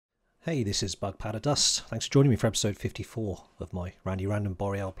Hey, this is Bug Powder Dust. Thanks for joining me for episode 54 of my Randy Random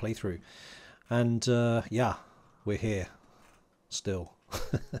Boreal playthrough. And yeah, we're here still.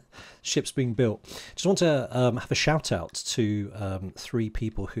 Ship's being built. Just want to have a shout out to three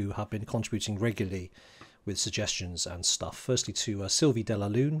people who have been contributing regularly with suggestions and stuff. Firstly to Sylvie de la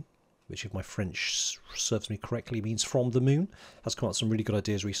Lune, which if my French serves me correctly means from the moon. Has come up with some really good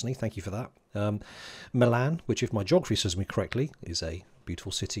ideas recently. Thank you for that. Milan, which if my geography serves me correctly is a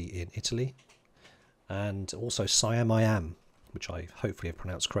beautiful city in Italy. And also Siam I Am, which I hopefully have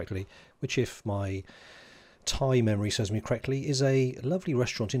pronounced correctly, which if my Thai memory serves me correctly is a lovely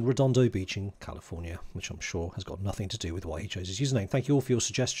restaurant in Redondo Beach in California, which I'm sure has got nothing to do with why he chose his username. Thank you all for your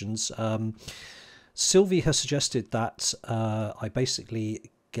suggestions. Sylvie has suggested that I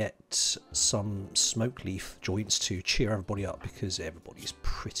basically get some smoke leaf joints to cheer everybody up because everybody's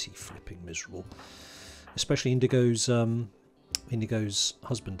pretty flipping miserable, especially Indigo's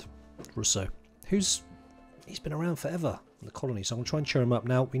husband Russo, he's been around forever in the colony, so I'm going to try and cheer him up.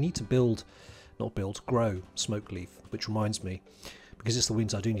 Now we need to grow smoke leaf, which reminds me, because it's the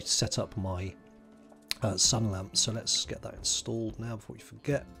winter, I do need to set up my sun lamp, so let's get that installed now before we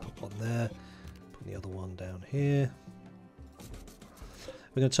forget. Put one there, put the other one down here.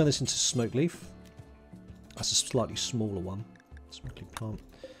 We're going to turn this into smoke leaf. That's a slightly smaller one, smoke leaf plant,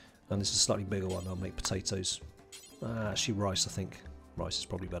 and this is a slightly bigger one. I'll make potatoes. Actually rice, I think. Rice is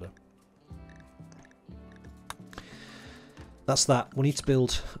probably better. That's that. We need to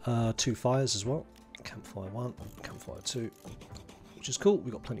build 2 fires as well. Campfire 1, campfire 2, which is cool.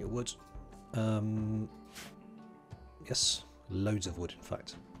 We've got plenty of wood. Yes, loads of wood in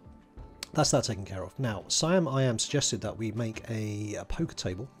fact. That's that taken care of. Now, Siam I Am suggested that we make a poker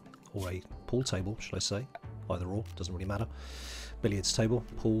table, or a pool table, should I say. Either or, doesn't really matter. Billiards table,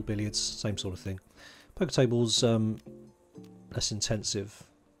 pool, billiards, same sort of thing. Poker tables, less intensive,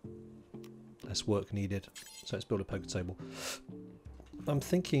 less work needed, so let's build a poker table. I'm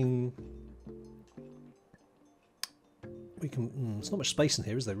thinking we can, there's not much space in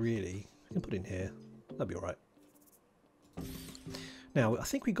here, is there really? We can put it in here, that'd be alright. Now, I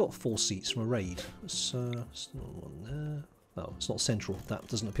think we got 4 seats from a raid, so it's not one there. Oh, it's not central, that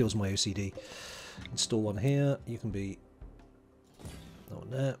doesn't appeal to my OCD. Install one here, you can be, that one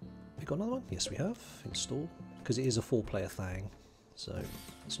there. We got another one? Yes, we have. Install. Because it is a 4-player thing. So,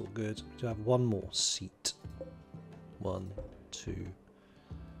 that's all good. We do have one more seat. 1, 2,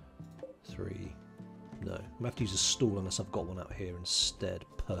 3. No. I have to use a stool unless I've got one out here instead.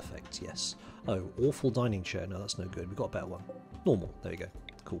 Perfect, yes. Oh, awful dining chair. No, that's no good. We've got a better one. Normal. There you go.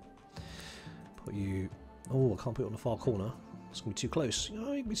 Cool. Put you... Oh, I can't put it on the far corner. It's going to be too close.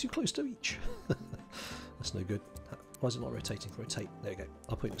 Oh, you can be too close to each. That's no good. Why is it not rotating? Rotate. There you go.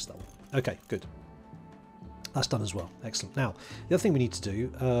 I'll put it next to that one. Okay, good. That's done as well. Excellent. Now, the other thing we need to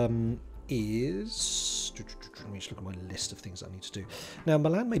do is... Let me just look at my list of things I need to do. Now,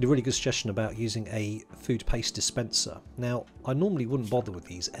 Milan made a really good suggestion about using a food paste dispenser. Now, I normally wouldn't bother with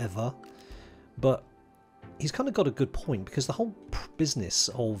these ever, but he's kind of got a good point, because the whole business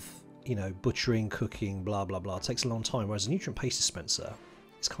of, you know, butchering, cooking, blah, blah, blah, takes a long time, whereas a nutrient paste dispenser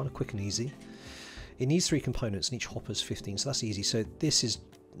is kind of quick and easy. It needs 3 components and each hopper's 15, so that's easy. So this is,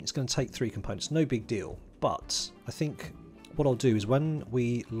 it's going to take 3 components, no big deal. But I think what I'll do is when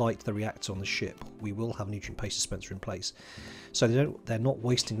we light the reactor on the ship, we will have a nutrient paste dispenser in place. So they're not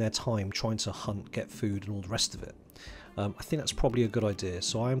wasting their time trying to hunt, get food and all the rest of it. I think that's probably a good idea,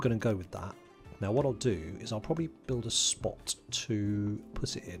 so I am going to go with that. Now what I'll do is I'll probably build a spot to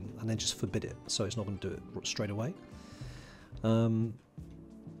put it in and then just forbid it, so it's not going to do it straight away. I'm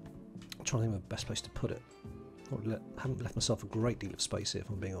trying to think of the best place to put it. I haven't left myself a great deal of space here, if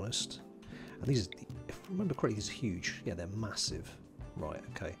I'm being honest. And these, if I remember correctly, these are huge. Yeah, they're massive. Right,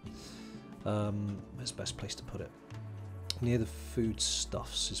 okay. Where's the best place to put it? Near the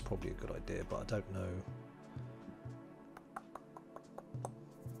foodstuffs is probably a good idea, but I don't know.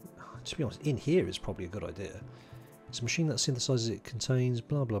 To be honest, in here is probably a good idea. It's a machine that synthesizes it, contains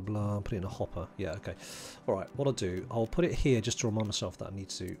blah blah blah, put it in a hopper. Yeah, okay. Alright, what I'll do, I'll put it here just to remind myself that I need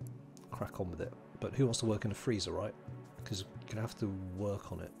to crack on with it. But who wants to work in a freezer, right? Because you're going to have to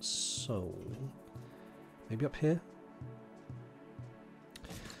work on it. So, maybe up here?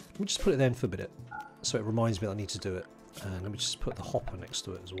 Let me just put it there and forbid it. So it reminds me that I need to do it. And let me just put the hopper next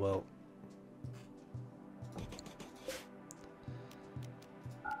to it as well.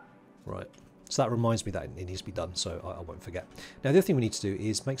 Right. So that reminds me that it needs to be done, so I won't forget. Now the other thing we need to do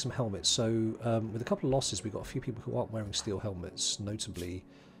is make some helmets. So with a couple of losses, we've got a few people who aren't wearing steel helmets, notably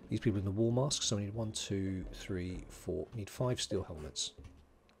these people in the wall masks. So we need 1, 2, 3, 4. We need 5 steel helmets.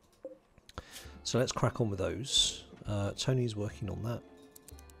 So let's crack on with those. Tony's working on that.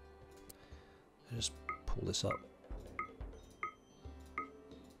 Just pull this up.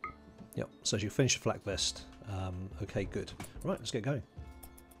 Yep, so you finish the flak vest. Okay, good. Right, let's get going.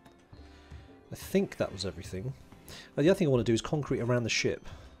 I think that was everything. The other thing I want to do is concrete around the ship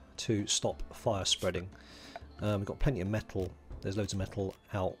to stop fire spreading. We've got plenty of metal. There's loads of metal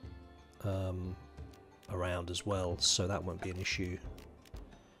out around as well, so that won't be an issue.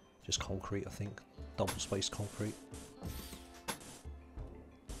 Just concrete, I think. Double spaced concrete.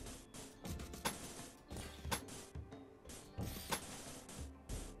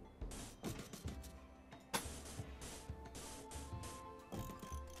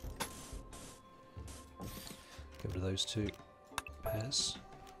 Get rid of those two pairs.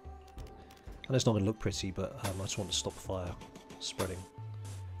 And it's not going to look pretty, but I just want to stop fire spreading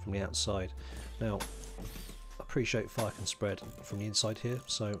from the outside. Now, I appreciate fire can spread from the inside here,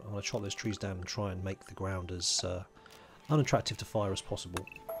 so I'm going to chop those trees down and try and make the ground as unattractive to fire as possible.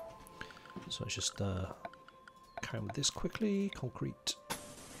 So let's just carry on with this quickly. Concrete.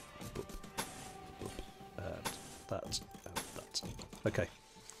 Boop, boop, and that, and that. Okay,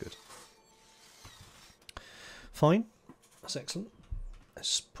 good. Fine, that's excellent.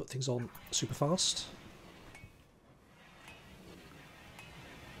 Let's put things on super fast.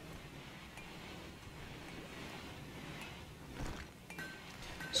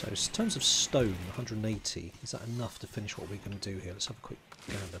 So in terms of stone, 180, is that enough to finish what we're going to do here? Let's have a quick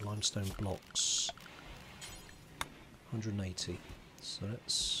gander. Limestone blocks, 180. So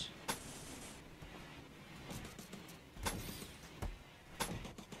let's...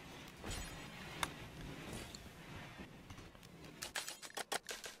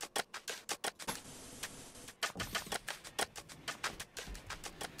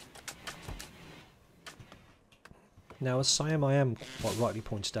 Now, as Siam I am quite rightly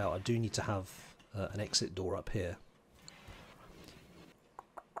pointed out, I do need to have an exit door up here.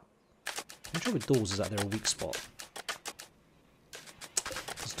 The trouble with doors is that they're a weak spot.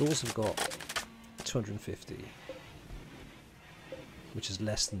 Because doors have got 250, which is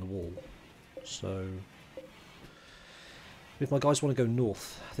less than the wall. So, if my guys want to go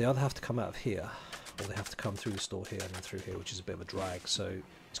north, they either have to come out of here, or they have to come through this door here and then through here, which is a bit of a drag. So,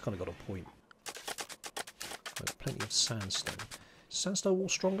 it's kind of got a point. Plenty of sandstone. Is sandstone wall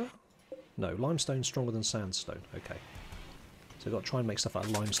stronger? No, limestone's stronger than sandstone. Okay. So we've got to try and make stuff out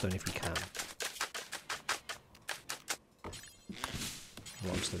of limestone if we can.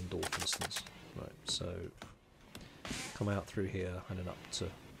 Limestone door, for instance. Right, so come out through here and then up to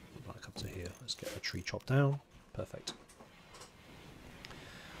here. Let's get a tree chopped down. Perfect.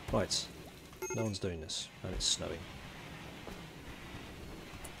 Right. No one's doing this, and it's snowing.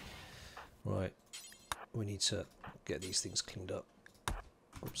 Right. We need to get these things cleaned up.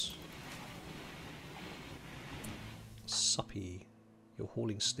 Oops. Suppy, you're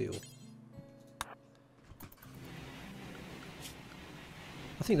hauling steel.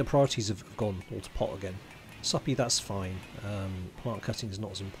 I think the priorities have gone all to pot again. Suppy, that's fine. Plant cutting is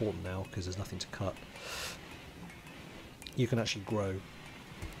not as important now because there's nothing to cut. You can actually grow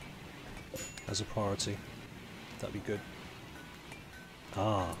as a priority. That'd be good.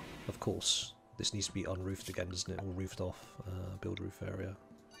 Ah, of course. This needs to be unroofed again, doesn't it? Or roofed off. Build roof area.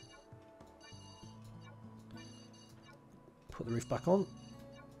 Put the roof back on.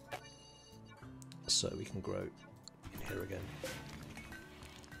 So we can grow in here again.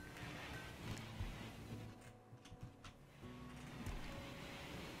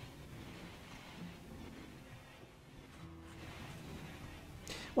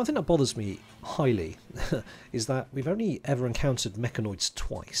 One thing that bothers me highly is that we've only ever encountered mechanoids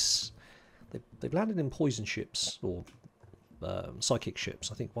twice. They've landed in poison ships, or psychic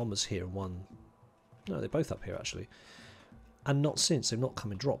ships. I think one was here and one... No, they're both up here, actually. And not since. They've not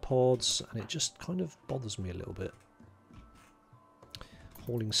come in drop pods, and it just kind of bothers me a little bit.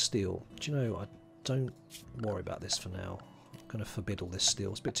 Hauling steel. Do you know, I don't worry about this for now. I'm going to forbid all this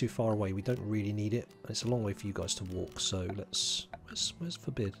steel. It's a bit too far away. We don't really need it. And it's a long way for you guys to walk, so let's... Where's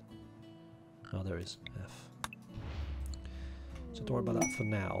forbid? Oh, there is. F. So don't worry about that for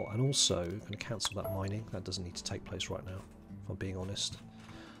now, and also I'm going to cancel that mining. That doesn't need to take place right now, if I'm being honest.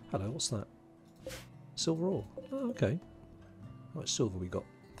 Hello, what's that? Silver ore. Oh, okay. Right, silver we got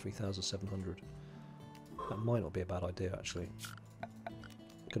 3,700. That might not be a bad idea actually.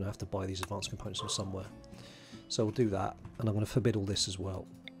 Going to have to buy these advanced components from somewhere. So we'll do that, and I'm going to forbid all this as well.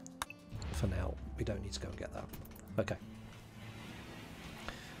 For now, we don't need to go and get that. Okay.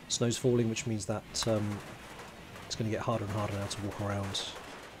 Snow's falling, which means that it's going to get harder and harder now to walk around.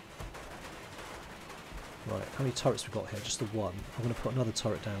 Right, how many turrets we've got here? Just the one. I'm going to put another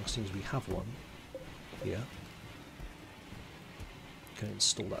turret down as soon as we have one here. Going to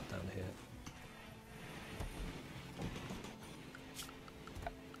install that down here.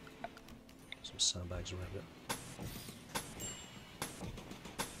 sandbags around it.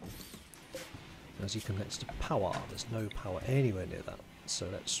 As you connect to power, there's no power anywhere near that. So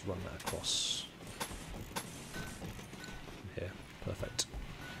let's run that across here. Perfect.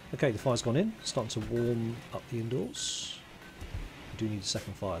 Okay, the fire's gone in. Starting to warm up the indoors. I do need a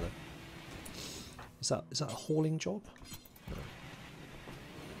second fire though. Is that a hauling job? No.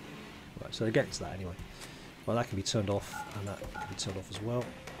 Right, so they're getting to that anyway. Well, that can be turned off, and that can be turned off as well.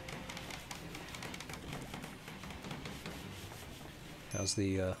 How's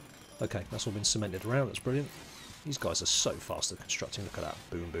the... okay, that's all been cemented around, that's brilliant. These guys are so fast at constructing, look at that.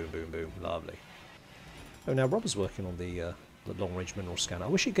 Boom, boom, boom, boom, lovely. Oh, now Rob is working on the long-range mineral scanner. I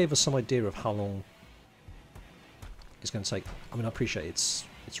wish it gave us some idea of how long it's going to take. I mean, I appreciate it's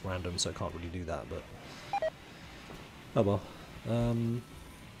random, so I can't really do that, but... oh well.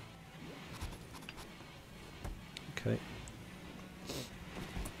 Okay.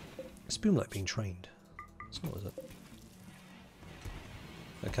 It's boom like being trained. It's not, is it?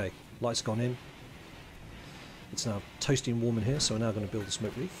 Okay, lights gone in. It's now toasty and warm in here, so we're now going to build the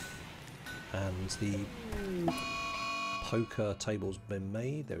smoke reef. And the poker table's been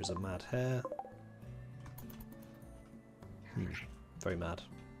made. There is a mad hare. Very mad.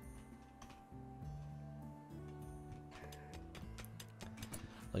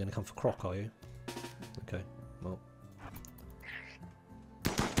 Are you going to come for Croc, are you? Okay, well.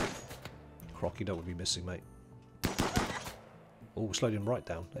 Croc, you don't want to be missing, mate. Oh, slowed him right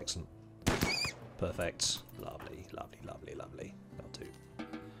down. Excellent. Perfect. Lovely, lovely, lovely, lovely. That'll do.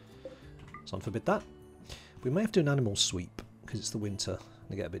 So unforbid that. We may have to do an animal sweep, because it's the winter.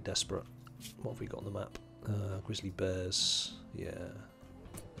 They get a bit desperate. What have we got on the map? Grizzly bears. Yeah.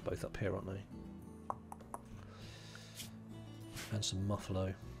 They're both up here, aren't they? And some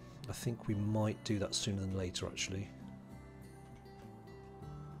muffalo. I think we might do that sooner than later, actually.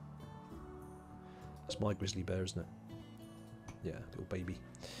 That's my grizzly bear, isn't it? Yeah, little baby.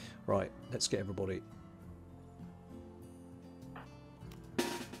 Right, let's get everybody.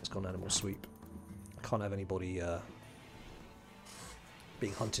 Let's go on animal sweep. I can't have anybody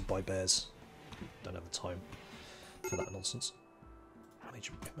being hunted by bears. Don't have the time for that nonsense.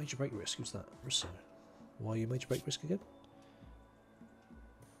 Major break risk, who's that? Russo. Why are you major break risk again?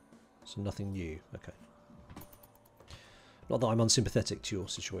 So nothing new, okay. Not that I'm unsympathetic to your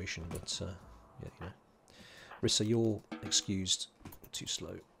situation, but yeah, you know. Rissa, you're excused. Too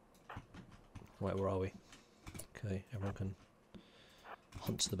slow. Right, where are we? Okay, everyone can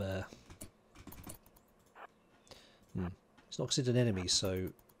hunt the bear. It's not considered an enemy, so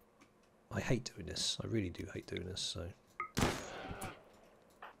I hate doing this. I really do hate doing this, so...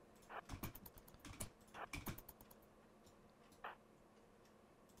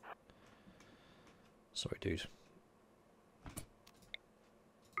 Sorry, dude.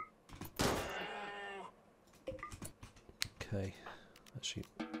 Okay, actually,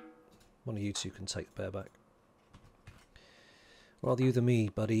 one of you two can take the bear back. Rather you than me,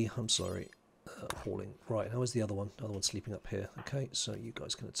 buddy. I'm sorry. Hauling. Right, how is the other one? The other one's sleeping up here. Okay, so you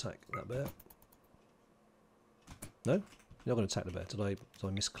guys can attack that bear. No? You're not going to attack the bear. Did I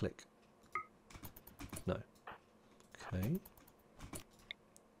misclick? No. Okay.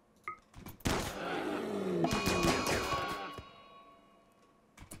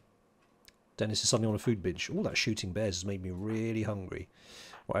 Dennis is suddenly on a food binge. All that shooting bears has made me really hungry.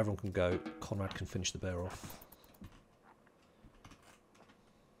 Right, everyone can go. Conrad can finish the bear off.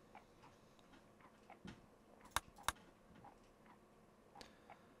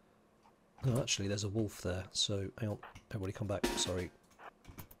 Oh, actually, there's a wolf there. So, hang on. Everybody come back. Sorry.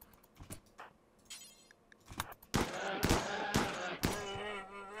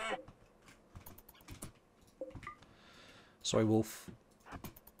 Sorry, wolf.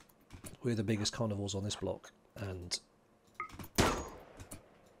 We're the biggest carnivores on this block, and...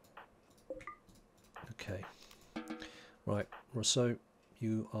 Okay. Right, Rousseau,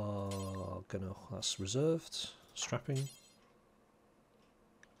 you are gonna... That's reserved. Strapping.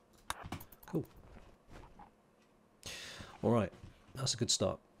 Cool. Alright, that's a good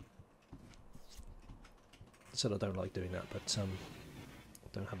start. I said I don't like doing that, but I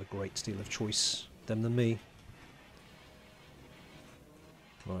don't have a great deal of choice. Them than me.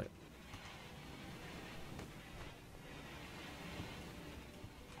 Right.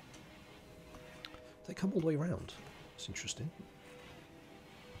 They come all the way around. It's interesting.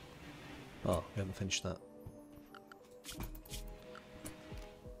 Oh, we haven't finished that.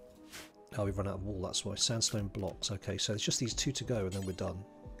 Oh, we've run out of wall, that's why. Sandstone blocks. Okay, so it's just these two to go and then we're done.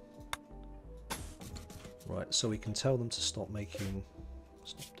 Right, so we can tell them to stop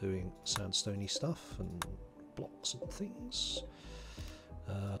doing sandstone-y stuff and blocks and things.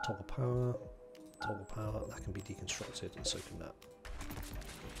 Toggle power. Toggle power, that can be deconstructed, and so can that.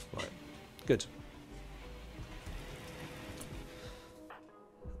 Right, good.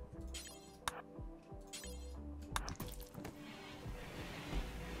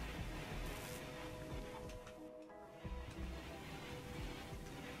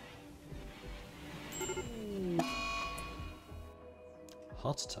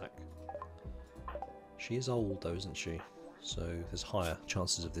 Heart attack. She is old though, isn't she? So there's higher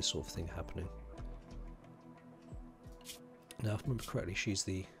chances of this sort of thing happening. Now, if I remember correctly, she's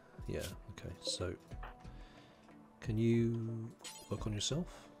the... Yeah, okay, so... Can you work on yourself?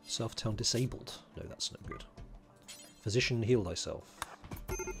 Self-town disabled. No, that's no good. Physician, heal thyself.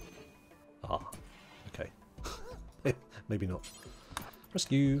 Ah, okay. Maybe not.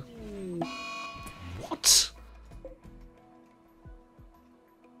 Rescue. What?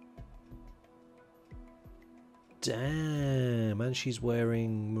 Damn, and she's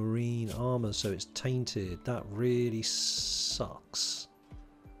wearing marine armour, so it's tainted. That really sucks.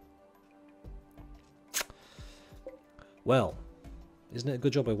 Well, isn't it a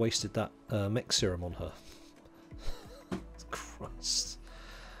good job I wasted that mech serum on her? Christ.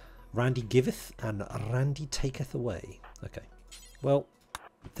 Randy giveth and Randy taketh away. Okay. Well,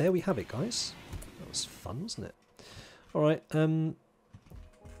 there we have it, guys. That was fun, wasn't it? Alright,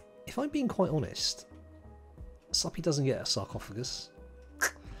 if I'm being quite honest, Suppy doesn't get a sarcophagus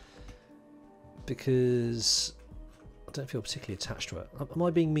because I don't feel particularly attached to her. Am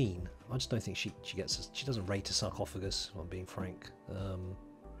I being mean? I just don't think she doesn't rate a sarcophagus, if I'm being frank.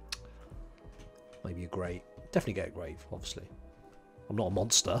 Maybe a grave. Definitely get a grave, obviously. I'm not a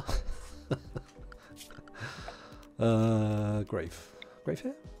monster. Grave. Grave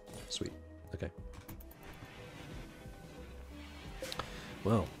here? Sweet. Okay.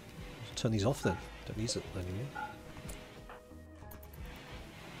 Well, turn these off then. Don't use it anymore.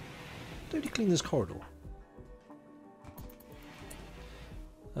 Don't you clean this corridor?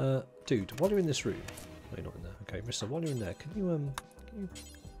 Dude, while you're in this room... No, you're not in there. Okay, Mister, while you're in there, can you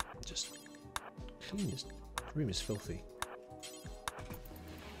just clean this? The room is filthy.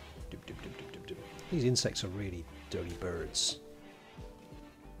 Doop, doop, doop, doop, doop, doop. These insects are really dirty birds.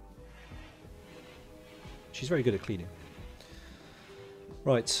 She's very good at cleaning.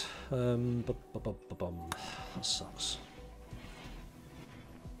 Right, that sucks.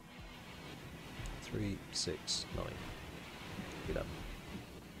 3, 6, 9, 11.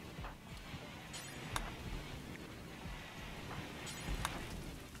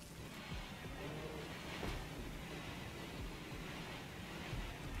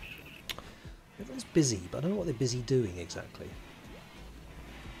 Everyone's busy, but I don't know what they're busy doing exactly.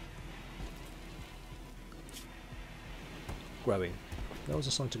 Growing. That was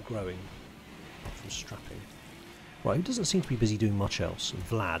assigned to growing from strapping. Right, who doesn't seem to be busy doing much else?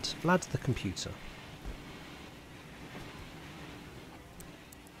 Vlad. Vlad's the computer.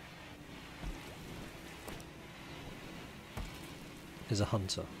 Is a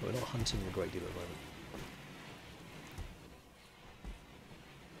hunter. We're not hunting a great deal at the moment.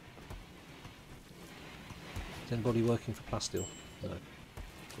 Is anybody working for Plasteel? No.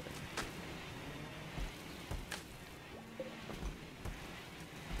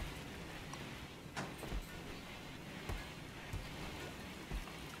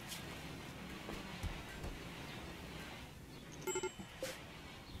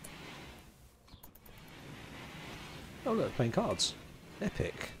 Oh look, playing cards.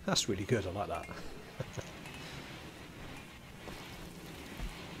 Epic. That's really good, I like that.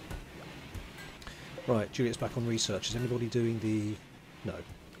 Right, Juliet's back on research. Is anybody doing the... No,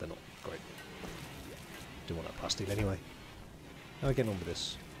 they're not. Great. Do want that plastic anyway. How are we getting on with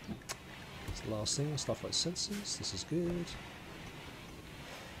this? It's the last thing, stuff like sensors. This is good.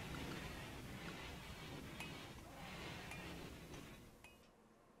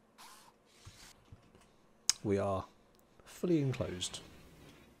 We are fully enclosed.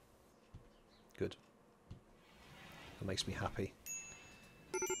 Good. That makes me happy.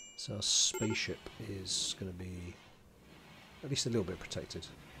 So our spaceship is going to be at least a little bit protected.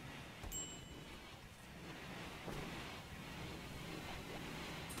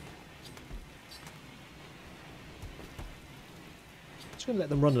 Just going to let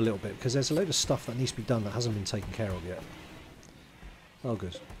them run a little bit because there's a load of stuff that needs to be done that hasn't been taken care of yet. Oh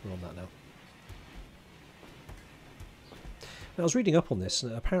good, we're on that now. Now, I was reading up on this,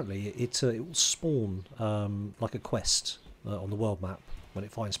 and apparently it will spawn like a quest on the world map when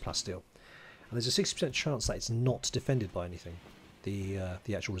it finds Plasteel. And there's a 60% chance that it's not defended by anything, the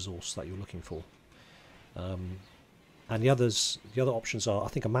actual resource that you're looking for. And the other options are, I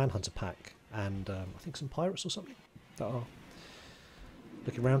think, a Manhunter pack and I think some pirates or something that are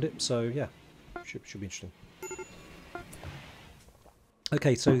looking around it. So yeah, Should be interesting.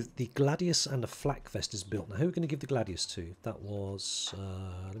 Okay, so the Gladius and a flak vest is built. Now, who are we going to give the Gladius to? That was...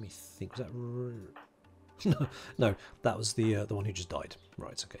 let me think. Was that... no, that was the one who just died.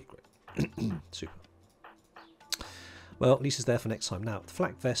 Right, okay, great. Super. Well, at least it's there for next time. Now, the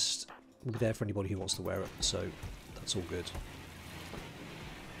flak vest will be there for anybody who wants to wear it, so that's all good.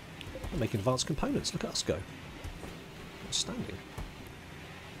 We're making advanced components. Look at us go. Outstanding.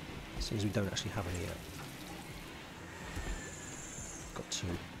 Seems we don't actually have any yet. Got 2.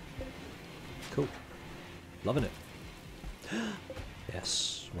 Cool. Loving it.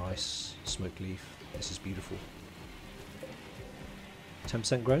 Yes, rice, smoke leaf. This is beautiful.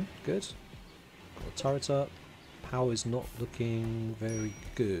 10% grown. Good. Got the turret up. Power is not looking very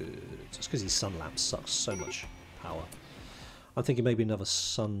good. It's because these sun lamps suck so much power. I'm thinking maybe another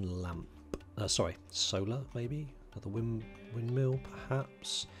sun lamp. Sorry, solar maybe? Another windmill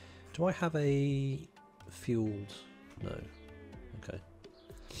perhaps? Do I have a fueled? No. Okay.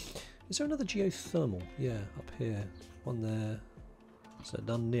 Is there another geothermal? Yeah, up here. One there. Is there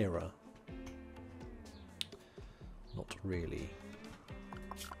none nearer? Not really.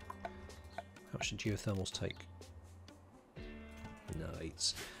 How much do geothermals take? No,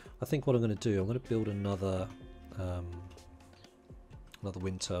 8. I think what I'm going to do, I'm going to build another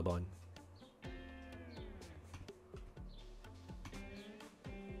wind turbine.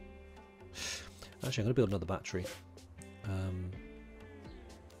 Actually, I'm going to build another battery.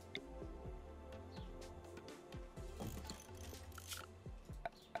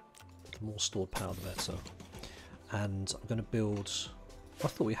 The more stored power, the better. And I'm going to build... I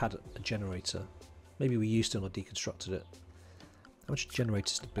thought we had a generator. Maybe we used it or deconstructed it. How much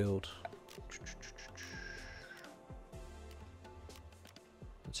generators to build?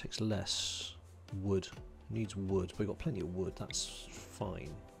 It takes less wood. It needs wood, but we've got plenty of wood. That's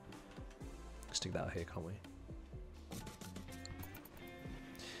fine. Stick that out here, can't we? We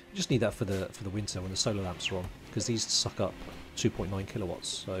just need that for the winter when the solar lamps are on, because these suck up 2.9 kilowatts.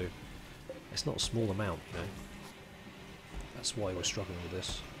 So it's not a small amount, you know. That's why we're struggling with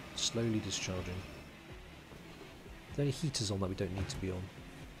this. Slowly discharging. Are there any heaters on that we don't need to be on?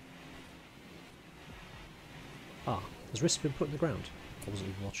 Ah, has Rissa been put in the ground? I wasn't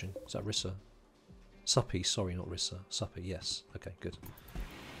even watching. Is that Rissa? Suppy, sorry, not Rissa. Suppy, yes. Okay, good.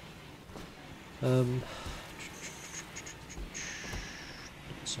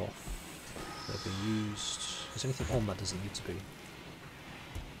 It's off. They're being used. Is there anything on that doesn't need to be?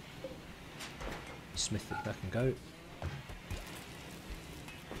 Smithy, that can go.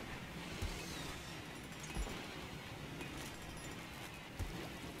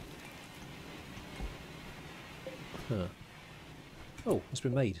 Huh. Oh, it's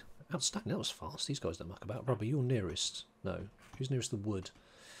been made. Outstanding, that was fast. These guys don't muck about. Rubber, you're nearest. No. Who's nearest the wood?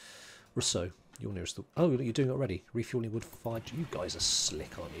 Rousseau, you're nearest the... Oh, you're doing it already. Refueling wood fired. You guys are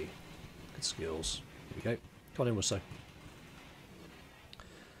slick, aren't you? Good skills. Here we go. Come on in, Rousseau.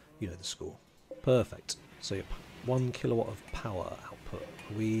 You know the score. Perfect. So you're 1 kilowatt of power output.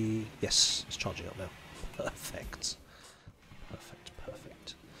 Yes, it's charging up now. Perfect. Perfect,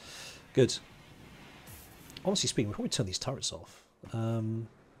 perfect. Good. Honestly speaking, we'll probably turn these turrets off.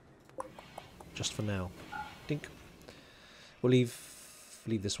 Just for now. Dink. We'll leave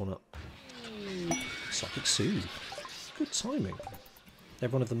this one up. Psychic Soothe. Good timing.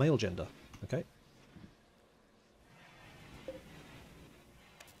 Everyone of the male gender. Okay.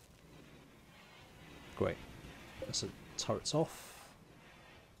 Great. That's the turrets off.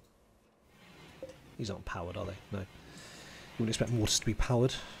 These aren't powered, are they? No. You wouldn't expect mortars to be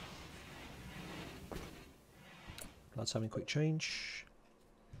powered. That's having a quick change.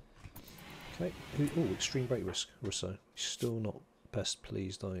 Okay. Oh, extreme brake risk. Rousseau. Still not best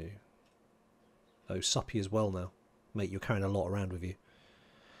pleased, are you? Oh, suppy as well now. Mate, you're carrying a lot around with you.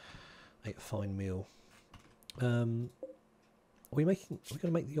 Ate a fine meal. Are we going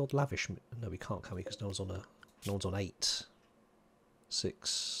to make the odd lavish? No, we can't, can we? Because no one's on 8.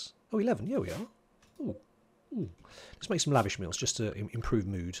 6. Oh, 11. Yeah, we are. Ooh. Ooh. Let's make some lavish meals just to improve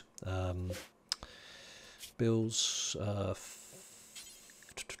mood. Bills. Oh,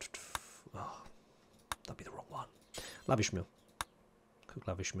 that'd be the wrong one. Lavish meal. Cook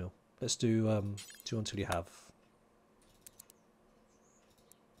lavish meal. Let's do 2 until you have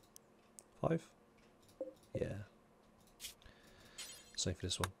 5. Yeah. Same for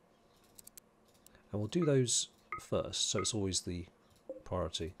this one. And we'll do those first, so it's always the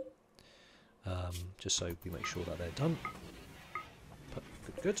priority. Just so we make sure that they're done.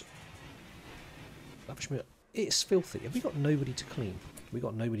 Good, good. Lavish meal. It's filthy. Have we got nobody to clean? We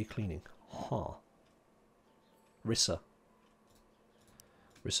got nobody cleaning. Ha. Rissa.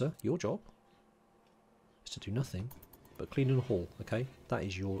 Rissa, your job. to do nothing but clean in a hall, okay? That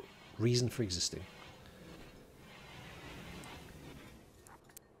is your reason for existing.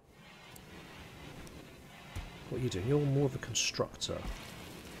 What are you doing? You're more of a constructor.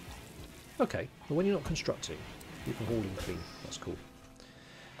 Okay, well when you're not constructing, you can haul in clean. That's cool.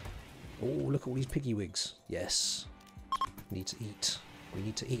 Oh, look at all these piggy wigs. Yes. Need to eat. We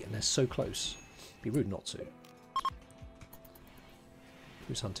need to eat, and they're so close. Be rude not to.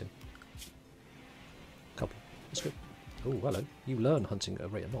 Who's hunting? Couple. That's good. Oh, hello. You learn hunting at a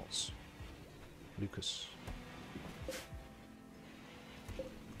rate of knots. Lucas.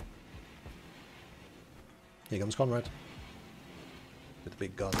 Here comes Conrad. With the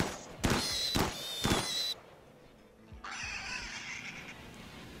big gun.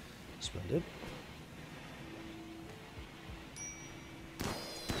 Splendid.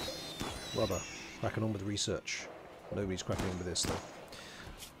 Rubber. Cracking on with the research. Nobody's cracking on with this though.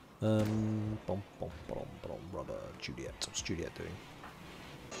 Rubber. Juliet. What's Juliet doing?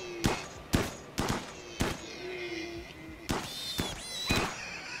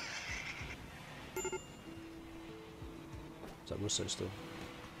 Is that Russo still?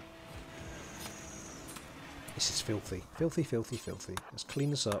 This is filthy. Filthy, filthy, filthy. Let's clean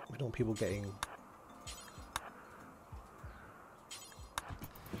this up. We don't want people getting...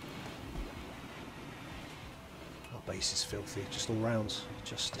 Our base is filthy. Just all round.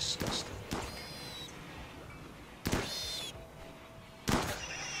 Just disgusting.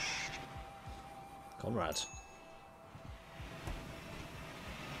 Conrad.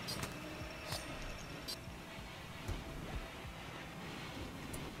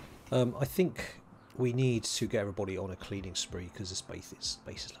 I think we need to get everybody on a cleaning spree because this base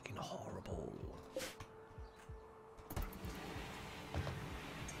is looking horrible.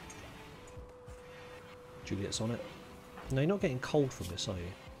 Juliet's on it. No, you're not getting cold from this, are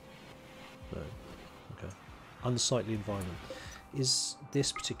you? No. Okay. Unsightly environment. Is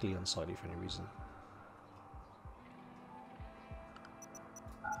this particularly unsightly for any reason?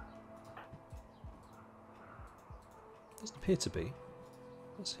 Doesn't appear to be.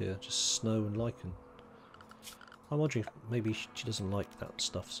 What's here? Just snow and lichen. I'm wondering if maybe she doesn't like that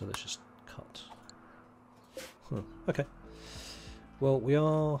stuff, so let's just cut. Huh. Okay. Well, we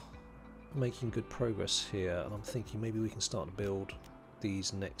are making good progress here, and I'm thinking maybe we can start to build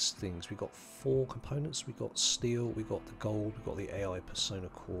these next things. We've got 4 components. We've got steel, we've got the gold, we've got the AI persona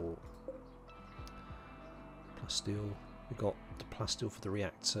core. Plasteel. We've got the plasteel for the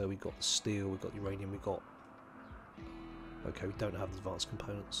reactor, we've got the steel, we've got uranium, we've got... Okay, we don't have the advanced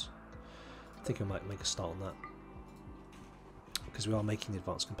components. I think I might make a start on that. Because we are making the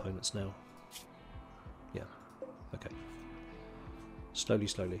advanced components now. Yeah. Okay. Slowly,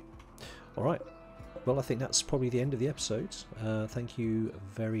 slowly. Alright. Well, I think that's probably the end of the episode. Thank you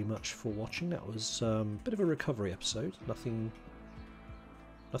very much for watching. That was a bit of a recovery episode. Nothing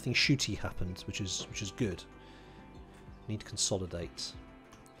shooty happened, which is good. Need to consolidate.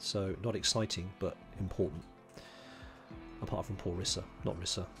 So, not exciting, but important. Apart from poor Rissa. Not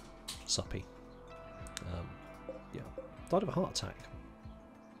Rissa. Suppy. Yeah. Died of a heart attack.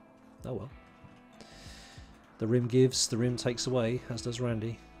 Oh well. The Rim gives, the Rim takes away, as does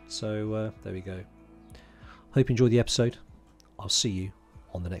Randy. So, there we go. Hope you enjoyed the episode. I'll see you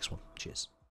on the next one. Cheers.